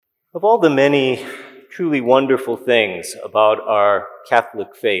Of all the many truly wonderful things about our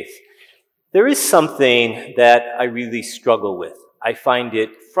Catholic faith, there is something that I really struggle with. I find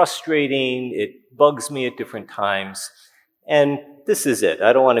it frustrating, it bugs me at different times, and this is it.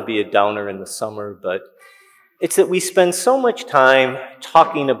 I don't want to be a downer in the summer, but it's that we spend so much time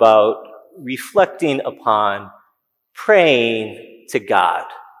talking about, reflecting upon, praying to God.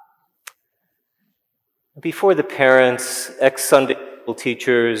 Before the parents, ex-Sunday school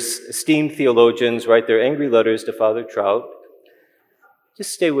teachers, esteemed theologians write their angry letters to Father Trout,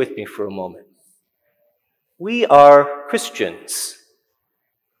 just stay with me for a moment. We are Christians.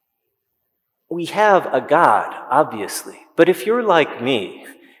 We have a God, obviously. But if you're like me,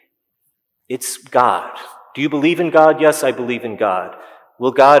 it's God. Do you believe in God? Yes, I believe in God.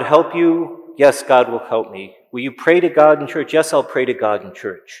 Will God help you? Yes, God will help me. Will you pray to God in church? Yes, I'll pray to God in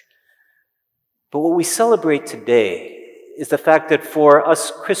church. But what we celebrate today is the fact that for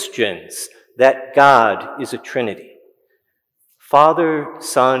us Christians, that God is a Trinity. Father,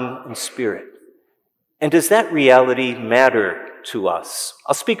 Son, and Spirit. And does that reality matter to us?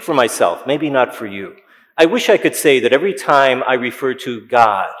 I'll speak for myself, maybe not for you. I wish I could say that every time I refer to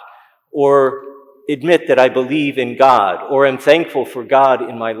God, or admit that I believe in God, or am thankful for God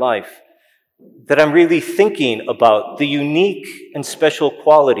in my life, that I'm really thinking about the unique and special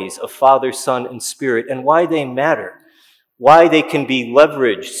qualities of Father, Son, and Spirit, and why they matter, why they can be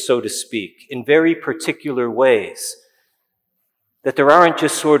leveraged, so to speak, in very particular ways, that there aren't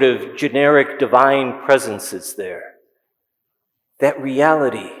just sort of generic divine presences there. That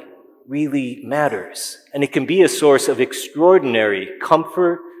reality really matters, and it can be a source of extraordinary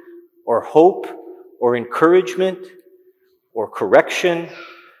comfort or hope or encouragement or correction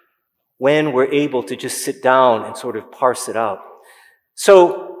when we're able to just sit down and sort of parse it out.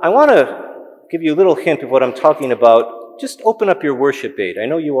 So I want to give you a little hint of what I'm talking about. Just open up your worship aid. I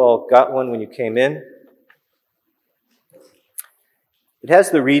know you all got one when you came in. It has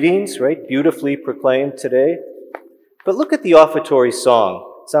the readings, right, beautifully proclaimed today. But look at the offertory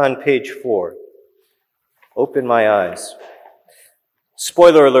song. It's on page 4. Open my eyes.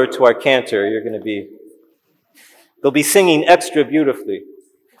 Spoiler alert to our cantor, they'll be singing extra beautifully.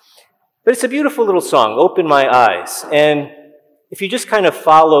 But it's a beautiful little song, Open My Eyes. And if you just kind of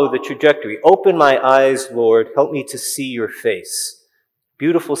follow the trajectory, open my eyes, Lord, help me to see your face.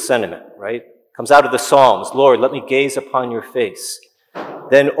 Beautiful sentiment, right? Comes out of the Psalms. Lord, let me gaze upon your face.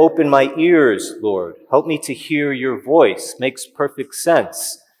 Then open my ears, Lord. Help me to hear your voice. Makes perfect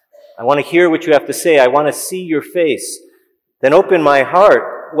sense. I want to hear what you have to say. I want to see your face. Then open my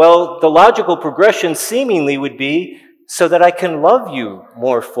heart. Well, the logical progression seemingly would be so that I can love you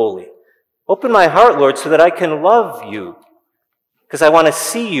more fully. Open my heart, Lord, so that I can love you. Because I want to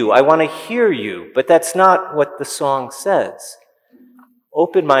see you. I want to hear you. But that's not what the song says.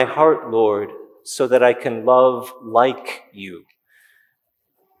 Open my heart, Lord, so that I can love like you.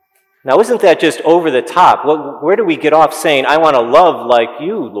 Now, isn't that just over the top? Where do we get off saying, I want to love like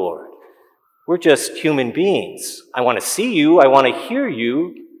you, Lord? We're just human beings. I want to see you. I want to hear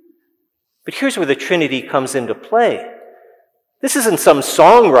you. But here's where the Trinity comes into play. This isn't some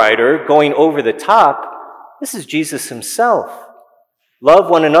songwriter going over the top. This is Jesus himself. Love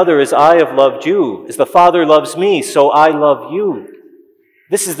one another as I have loved you. As the Father loves me, so I love you.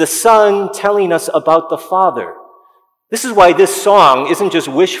 This is the Son telling us about the Father. This is why this song isn't just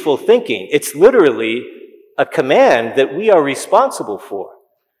wishful thinking. It's literally a command that we are responsible for.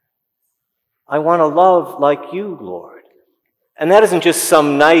 I want to love like you, Lord. And that isn't just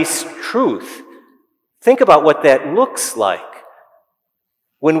some nice truth. Think about what that looks like.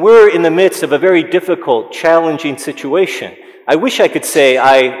 When we're in the midst of a very difficult, challenging situation, I wish I could say,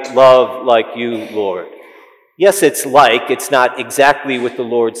 I love like you, Lord. Yes, it's not exactly with the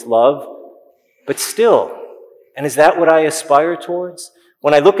Lord's love, but still. And is that what I aspire towards?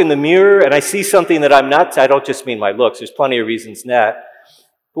 When I look in the mirror and I see something that I'm not, I don't just mean my looks, there's plenty of reasons that.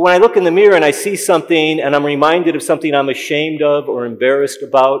 But when I look in the mirror and I see something and I'm reminded of something I'm ashamed of or embarrassed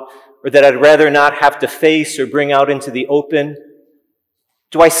about, or that I'd rather not have to face or bring out into the open,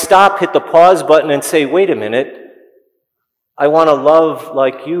 do I stop, hit the pause button and say, wait a minute, I want to love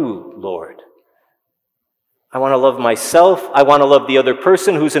like you, Lord. I want to love myself. I want to love the other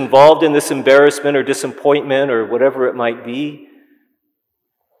person who's involved in this embarrassment or disappointment or whatever it might be.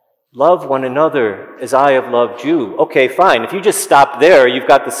 Love one another as I have loved you. Okay, fine. If you just stop there, you've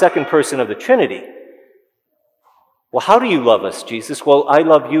got the second person of the Trinity. Well, how do you love us, Jesus? Well, I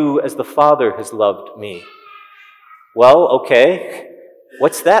love you as the Father has loved me. Well, okay.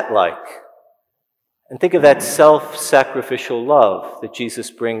 What's that like? And think of that self-sacrificial love that Jesus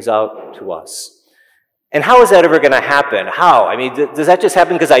brings out to us. And how is that ever going to happen? How? I mean, does that just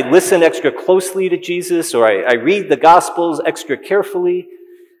happen because I listen extra closely to Jesus, or I read the Gospels extra carefully?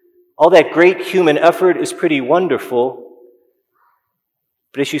 All that great human effort is pretty wonderful.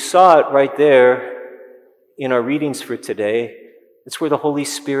 But as you saw it right there in our readings for today, it's where the Holy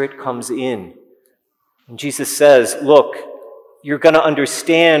Spirit comes in. And Jesus says, look, you're going to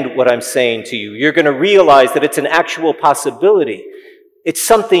understand what I'm saying to you. You're going to realize that it's an actual possibility. It's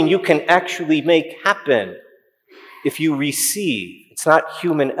something you can actually make happen if you receive. It's not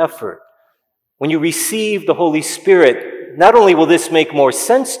human effort. When you receive the Holy Spirit, not only will this make more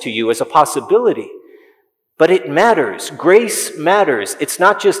sense to you as a possibility, but it matters. Grace matters. It's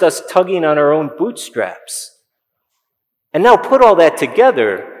not just us tugging on our own bootstraps. And now put all that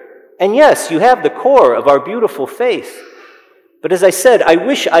together, and yes, you have the core of our beautiful faith. But as I said, I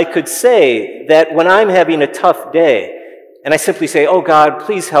wish I could say that when I'm having a tough day, and I simply say, oh God,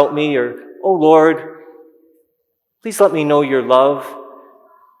 please help me, or oh Lord, please let me know your love.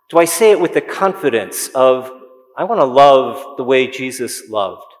 Do I say it with the confidence of, I want to love the way Jesus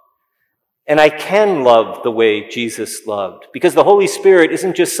loved? And I can love the way Jesus loved, because the Holy Spirit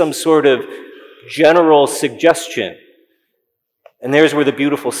isn't just some sort of general suggestion. And there's where the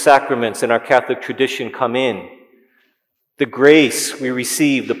beautiful sacraments in our Catholic tradition come in. The grace we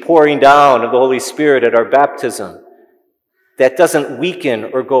receive, the pouring down of the Holy Spirit at our baptism, that doesn't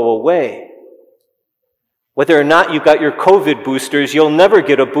weaken or go away. Whether or not you've got your COVID boosters, you'll never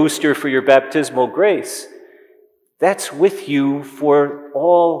get a booster for your baptismal grace. That's with you for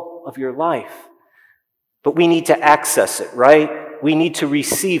all of your life. But we need to access it, right? We need to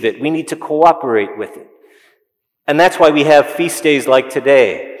receive it. We need to cooperate with it. And that's why we have feast days like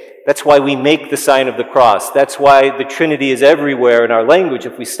today. That's why we make the sign of the cross. That's why the Trinity is everywhere in our language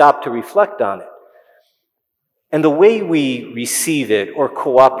if we stop to reflect on it. And the way we receive it or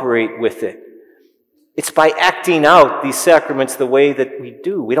cooperate with it, it's by acting out these sacraments the way that we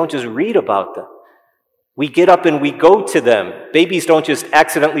do. We don't just read about them. We get up and we go to them. Babies don't just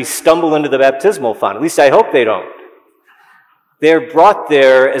accidentally stumble into the baptismal font. At least I hope they don't. They're brought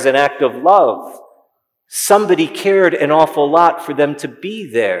there as an act of love. Somebody cared an awful lot for them to be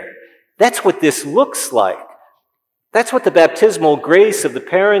there. That's what this looks like. That's what the baptismal grace of the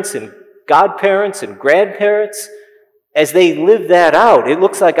parents and godparents and grandparents, as they live that out, it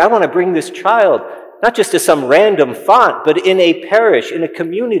looks like I want to bring this child, not just to some random font, but in a parish, in a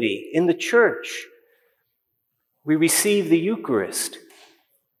community, in the church. We receive the Eucharist.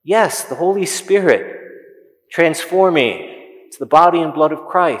 Yes, the Holy Spirit transforming to the body and blood of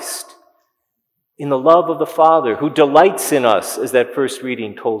Christ in the love of the Father who delights in us, as that first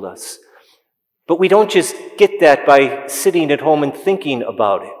reading told us. But we don't just get that by sitting at home and thinking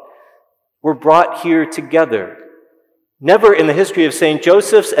about it. We're brought here together. Never in the history of St.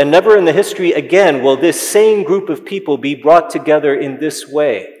 Joseph's, and never in the history again, will this same group of people be brought together in this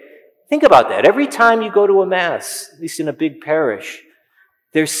way. Think about that. Every time you go to a Mass, at least in a big parish,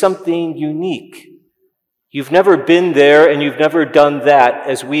 there's something unique. You've never been there and you've never done that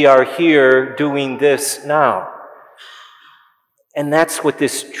as we are here doing this now. And that's what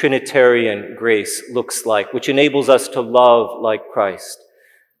this Trinitarian grace looks like, which enables us to love like Christ.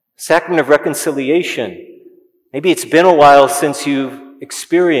 Sacrament of reconciliation. Maybe it's been a while since you've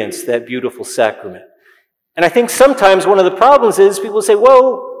experienced that beautiful sacrament. And I think sometimes one of the problems is people say,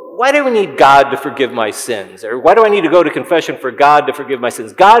 well, why do we need God to forgive my sins? Or why do I need to go to confession for God to forgive my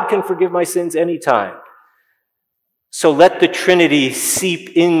sins? God can forgive my sins anytime. So let the Trinity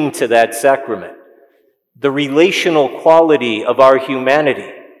seep into that sacrament. The relational quality of our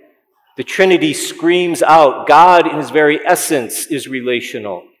humanity. The Trinity screams out, God in his very essence is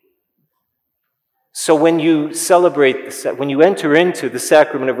relational. So when you celebrate, when you enter into the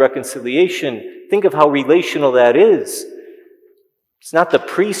sacrament of reconciliation, think of how relational that is. It's not the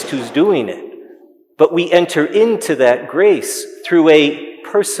priest who's doing it, but we enter into that grace through a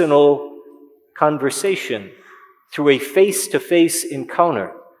personal conversation, through a face-to-face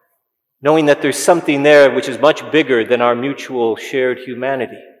encounter, knowing that there's something there which is much bigger than our mutual shared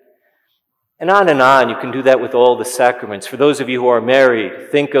humanity. And on, you can do that with all the sacraments. For those of you who are married,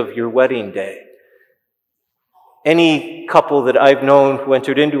 think of your wedding day. Any couple that I've known who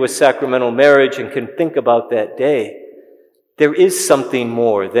entered into a sacramental marriage and can think about that day, there is something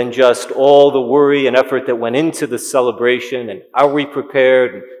more than just all the worry and effort that went into the celebration, and are we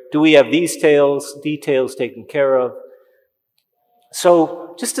prepared, and do we have these details taken care of?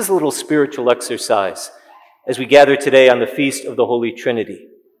 So, just as a little spiritual exercise, as we gather today on the Feast of the Holy Trinity,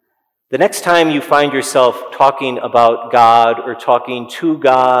 the next time you find yourself talking about God or talking to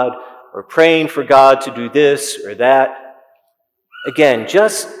God or praying for God to do this or that, again,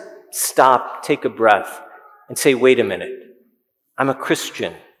 just stop, take a breath, and say, wait a minute, I'm a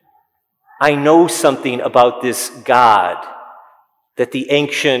Christian. I know something about this God that the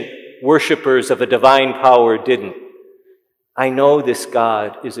ancient worshipers of a divine power didn't. I know this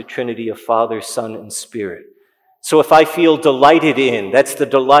God is a trinity of Father, Son, and Spirit. So if I feel delighted in, that's the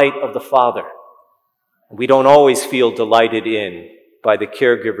delight of the Father. We don't always feel delighted in by the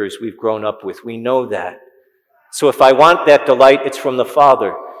caregivers we've grown up with. We know that. So if I want that delight, it's from the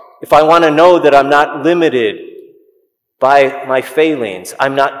Father. If I want to know that I'm not limited by my failings,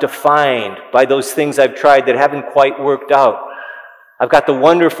 I'm not defined by those things I've tried that haven't quite worked out, I've got the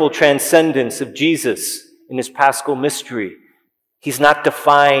wonderful transcendence of Jesus in his paschal mystery. He's not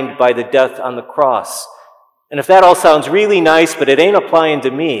defined by the death on the cross. And if that all sounds really nice, but it ain't applying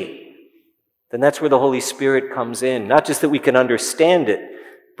to me, then that's where the Holy Spirit comes in. Not just that we can understand it,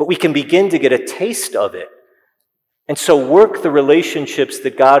 but we can begin to get a taste of it. And so work the relationships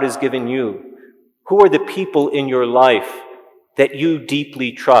that God has given you. Who are the people in your life that you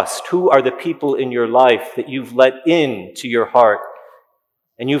deeply trust? Who are the people in your life that you've let into your heart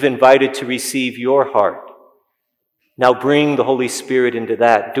and you've invited to receive your heart? Now bring the Holy Spirit into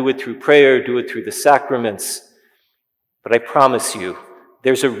that. Do it through prayer, do it through the sacraments. But I promise you,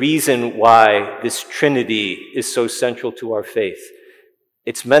 there's a reason why this Trinity is so central to our faith.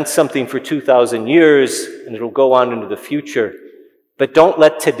 It's meant something for 2,000 years, and it'll go on into the future. But don't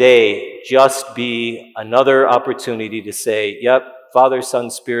let today just be another opportunity to say, yep, Father, Son,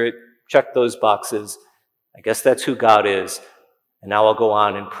 Spirit, check those boxes. I guess that's who God is. And now I'll go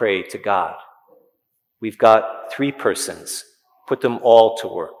on and pray to God. We've got 3 persons. Put them all to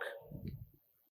work.